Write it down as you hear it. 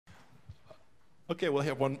Okay, we'll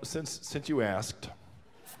have one, since you asked.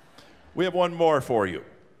 We have one more for you.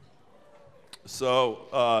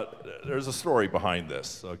 So there's a story behind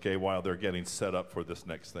this, okay, while they're getting set up for this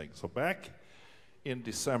next thing. So back in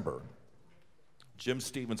December, Jim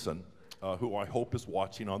Stephenson, who I hope is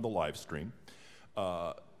watching on the live stream,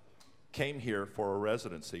 came here for a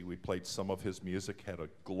residency. We played some of his music, had a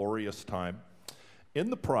glorious time. In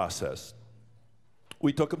the process,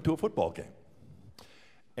 we took him to a football game.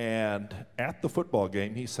 And at the football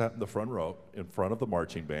game, he sat in the front row in front of the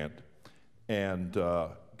marching band and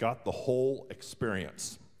got the whole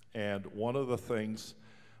experience. And one of the things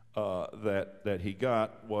that he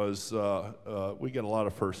got was we get a lot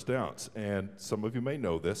of first downs. And some of you may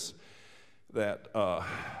know this, that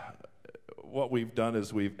what we've done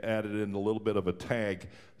is we've added in a little bit of a tag.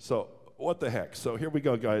 So what the heck? So here we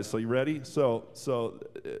go, guys. So you ready? So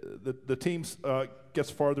the team gets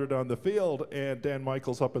farther down the field, and Dan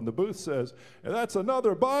Michaels up in the booth says, and that's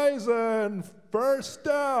another Bison, first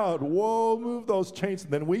down. Whoa, move those chains.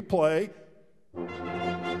 And then we play.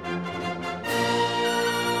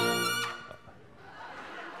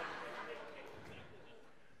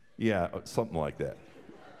 Yeah, something like that.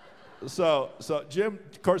 So Jim,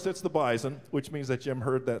 of course, it's the Bison, which means that Jim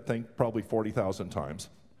heard that thing probably 40,000 times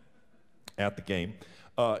at the game.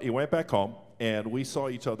 He went back home, and we saw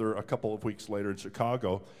each other a couple of weeks later in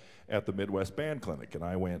Chicago at the Midwest Band Clinic. And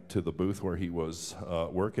I went to the booth where he was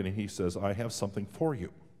working, and he says, I have something for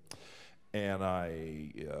you. And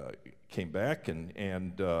I came back, and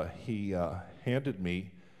he handed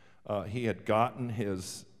me, he had gotten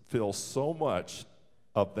his fill so much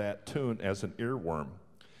of that tune as an earworm.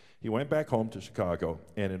 He went back home to Chicago,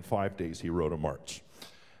 and in 5 days he wrote a march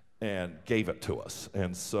and gave it to us.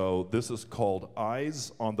 And so this is called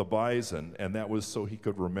Eyes on the Bison, and that was so he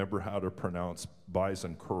could remember how to pronounce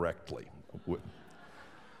bison correctly,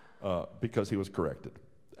 because he was corrected.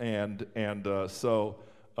 And so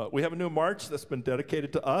we have a new march that's been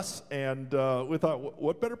dedicated to us, and we thought,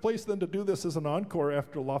 what better place than to do this as an encore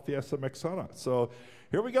after La Fiesta Mexicana? So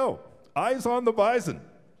here we go. Eyes on the Bison.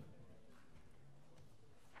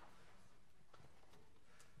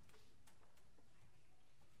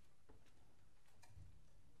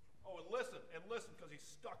 Oh, and listen, because he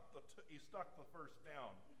stuck the first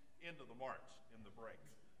down into the march in the break.